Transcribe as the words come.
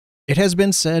It has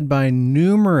been said by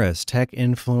numerous tech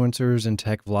influencers and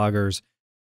tech vloggers,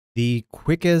 the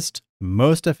quickest,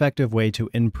 most effective way to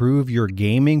improve your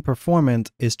gaming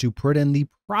performance is to put in the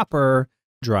proper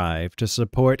drive to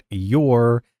support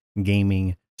your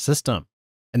gaming system.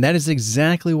 And that is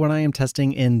exactly what I am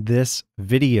testing in this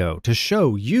video to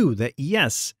show you that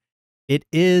yes, it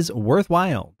is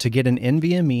worthwhile to get an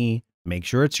NVMe, make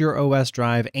sure it's your OS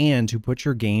drive, and to put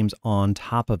your games on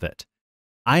top of it.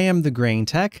 I am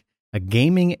TheGrayingTech, a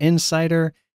gaming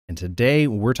insider, and today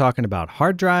we're talking about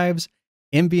hard drives,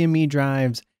 NVMe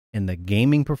drives, and the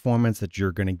gaming performance that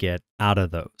you're going to get out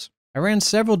of those. I ran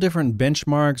several different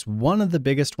benchmarks. One of the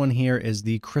biggest one here is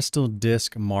the Crystal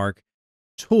Disk Mark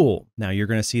tool. Now you're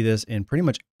going to see this in pretty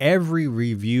much every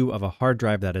review of a hard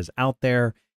drive that is out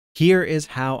there. Here is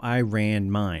how I ran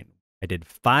mine. I did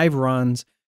 5 runs.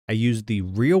 I used the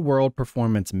real world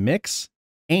performance mix,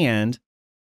 and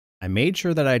I made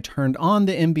sure that I turned on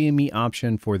the NVMe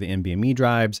option for the NVMe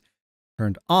drives,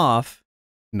 turned off,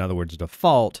 in other words,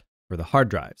 default, for the hard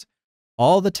drives.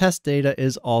 All the test data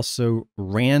is also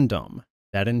random.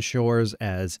 That ensures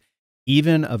as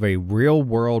even of a real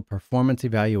world performance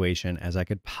evaluation as I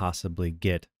could possibly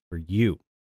get for you.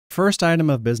 First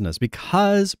item of business,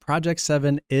 because Project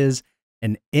 7 is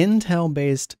an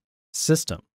Intel-based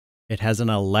system, it has an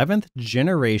 11th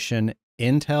generation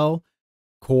Intel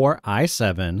Core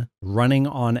i7 running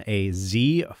on a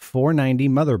Z490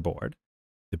 motherboard,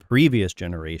 the previous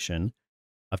generation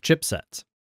of chipsets.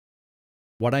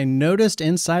 What I noticed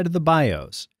inside of the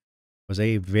BIOS was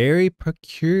a very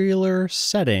peculiar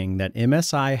setting that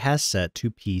MSI has set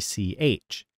to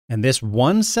PCH. And this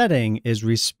one setting is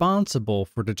responsible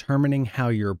for determining how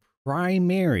your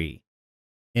primary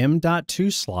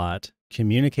M.2 slot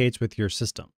communicates with your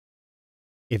system.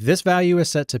 If this value is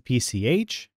set to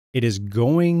PCH, it is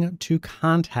going to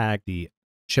contact the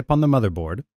chip on the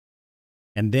motherboard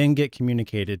and then get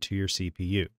communicated to your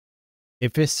CPU.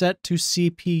 If it's set to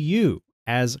CPU,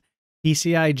 as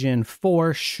PCI Gen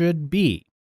 4 should be,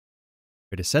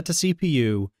 if it is set to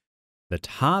CPU, the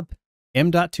top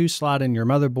M.2 slot in your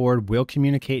motherboard will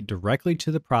communicate directly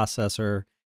to the processor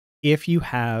if you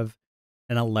have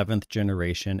an 11th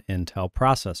generation Intel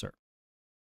processor.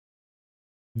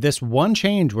 This one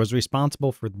change was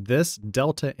responsible for this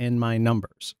delta in my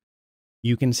numbers.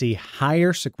 You can see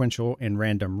higher sequential and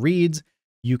random reads.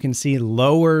 You can see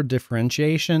lower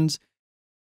differentiations.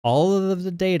 All of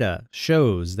the data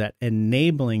shows that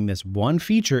enabling this one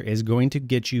feature is going to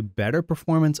get you better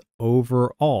performance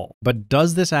overall. But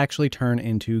does this actually turn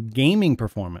into gaming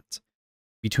performance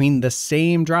between the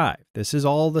same drive? This is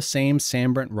all the same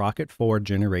Sambrent Rocket 4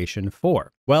 Generation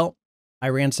 4. Well, I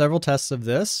ran several tests of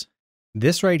this.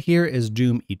 This right here is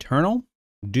Doom Eternal.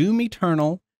 Doom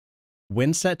Eternal,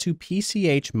 when set to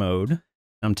PCH mode,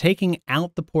 I'm taking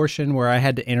out the portion where I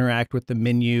had to interact with the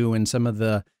menu and some of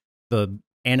the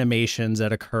animations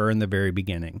that occur in the very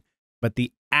beginning. But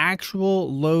the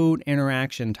actual load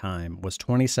interaction time was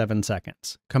 27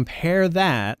 seconds. Compare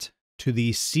that to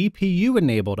the CPU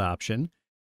enabled option.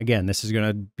 Again, this is going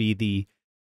to be the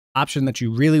option that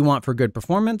you really want for good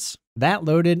performance. That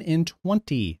loaded in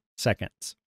 20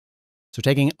 seconds. So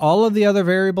taking all of the other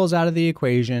variables out of the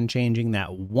equation, changing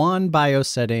that one BIOS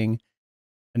setting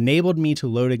enabled me to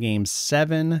load a game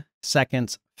 7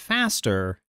 seconds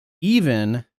faster,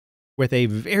 even with a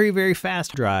very, very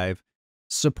fast drive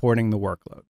supporting the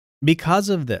workload. Because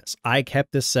of this, I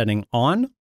kept this setting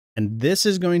on, and this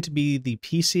is going to be the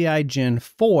PCI Gen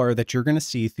 4 that you're going to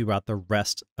see throughout the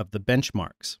rest of the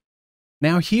benchmarks.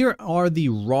 Now, here are the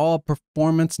raw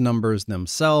performance numbers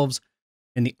themselves.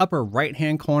 In the upper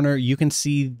right-hand corner, you can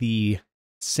see the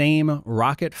same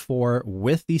Rocket 4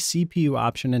 with the CPU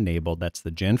option enabled. That's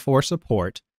the Gen 4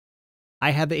 support.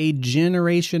 I have a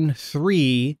Generation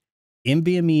 3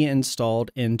 NVMe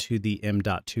installed into the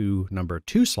M.2 number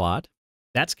 2 slot.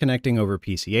 That's connecting over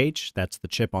PCH. That's the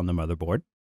chip on the motherboard.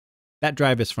 That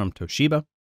drive is from Toshiba.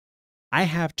 I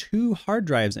have 2 hard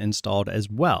drives installed as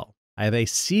well. I have a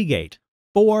Seagate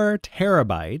 4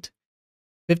 terabyte,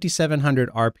 5700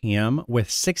 RPM with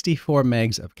 64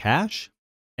 megs of cache.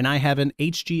 And I have an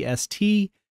HGST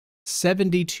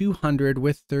 7200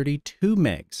 with 32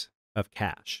 megs of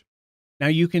cache. Now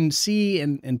you can see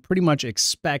and pretty much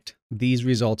expect these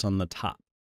results on the top.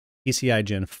 PCI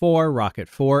Gen 4 Rocket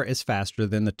 4 is faster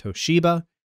than the Toshiba.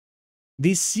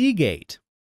 The Seagate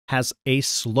has a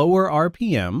slower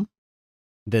RPM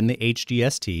than the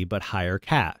HGST, but higher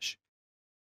cache.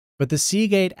 But the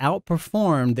Seagate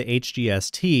outperformed the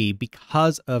HGST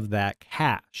because of that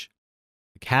cache.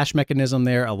 The cache mechanism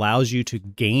there allows you to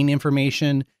gain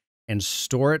information and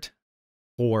store it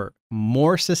for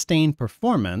more sustained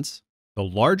performance. The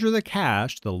larger the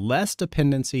cache, the less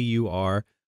dependency you are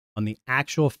on the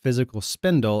actual physical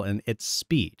spindle and its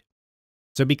speed.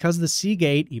 So because the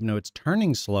Seagate, even though it's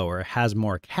turning slower, has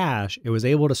more cache, it was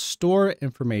able to store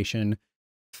information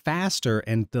faster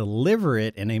and deliver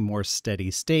it in a more steady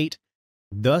state,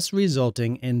 thus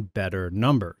resulting in better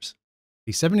numbers.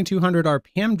 The 7200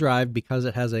 RPM drive, because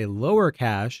it has a lower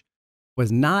cache,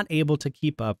 was not able to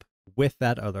keep up with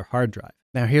that other hard drive.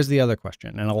 Now here's the other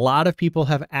question, and a lot of people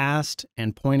have asked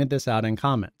and pointed this out in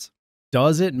comments.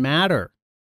 Does it matter?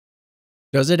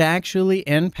 Does it actually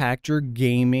impact your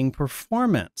gaming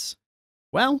performance?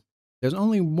 Well, there's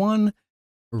only one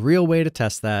real way to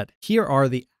test that. Here are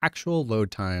the actual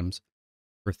load times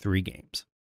for 3 games.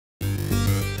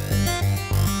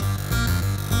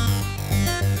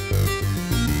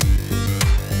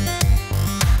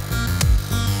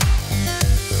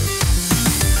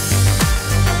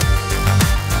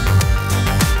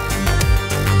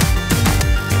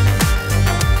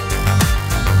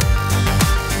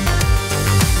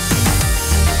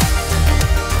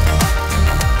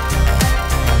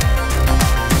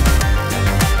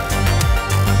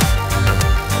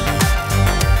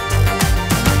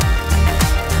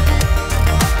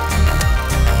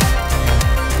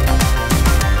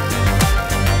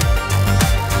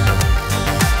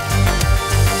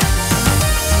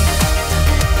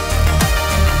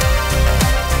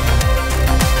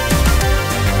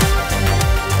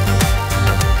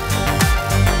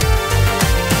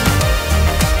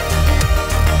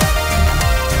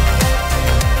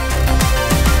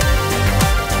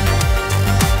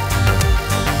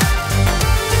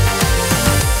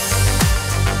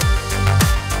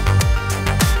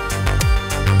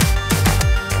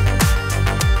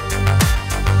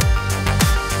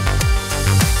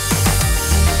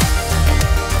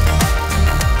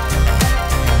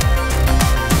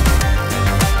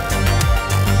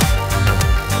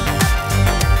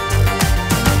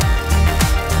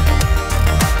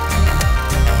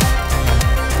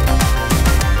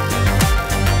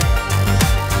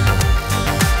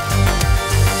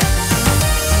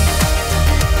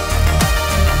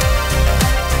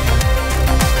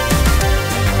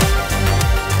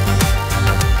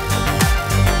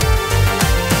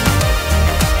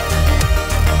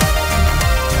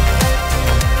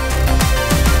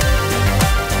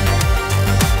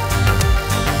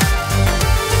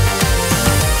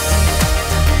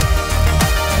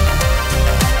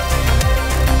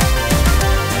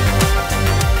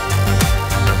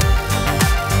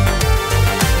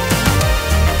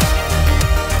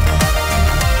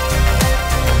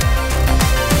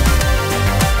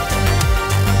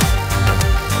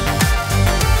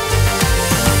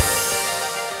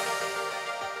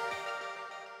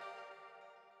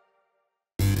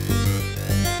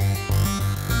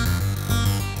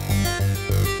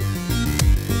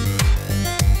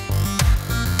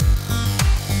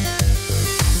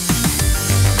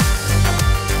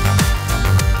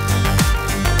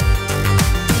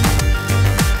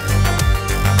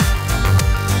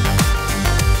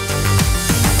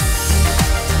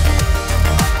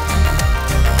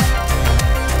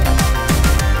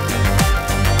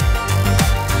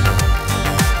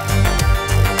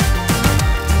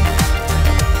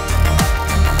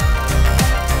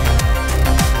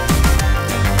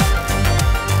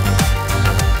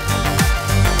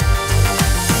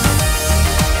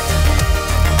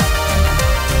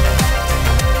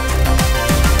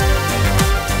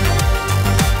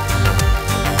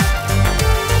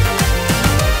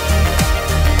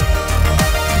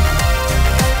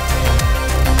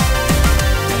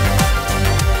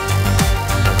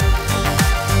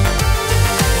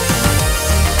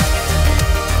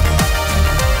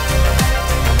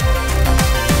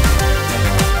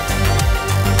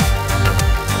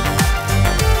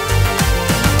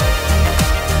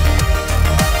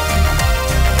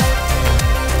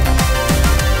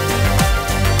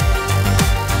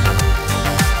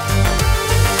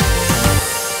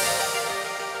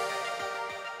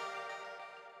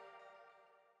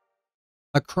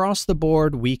 Across the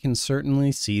board, we can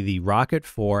certainly see the Rocket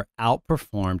 4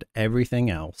 outperformed everything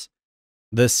else.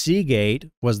 The Seagate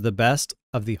was the best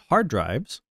of the hard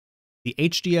drives. The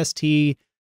HDST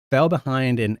fell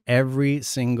behind in every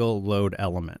single load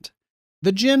element.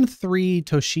 The Gen 3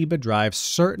 Toshiba drive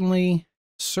certainly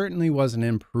was an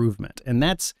improvement, and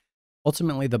that's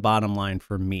ultimately the bottom line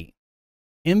for me.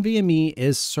 NVMe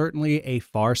is certainly a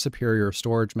far superior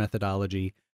storage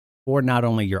methodology for not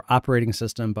only your operating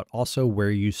system, but also where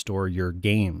you store your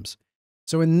games.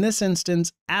 So in this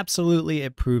instance, absolutely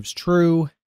it proves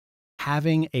true.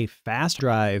 Having a fast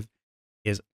drive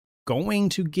is going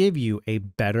to give you a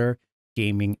better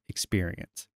gaming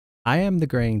experience. I am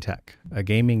TheGrayingTech, a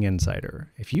gaming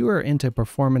insider. If you are into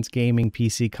performance gaming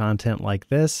PC content like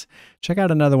this, check out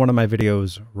another one of my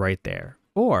videos right there.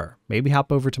 Or maybe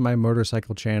hop over to my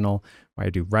motorcycle channel where I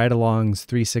do ride-alongs,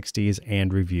 360s,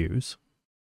 and reviews.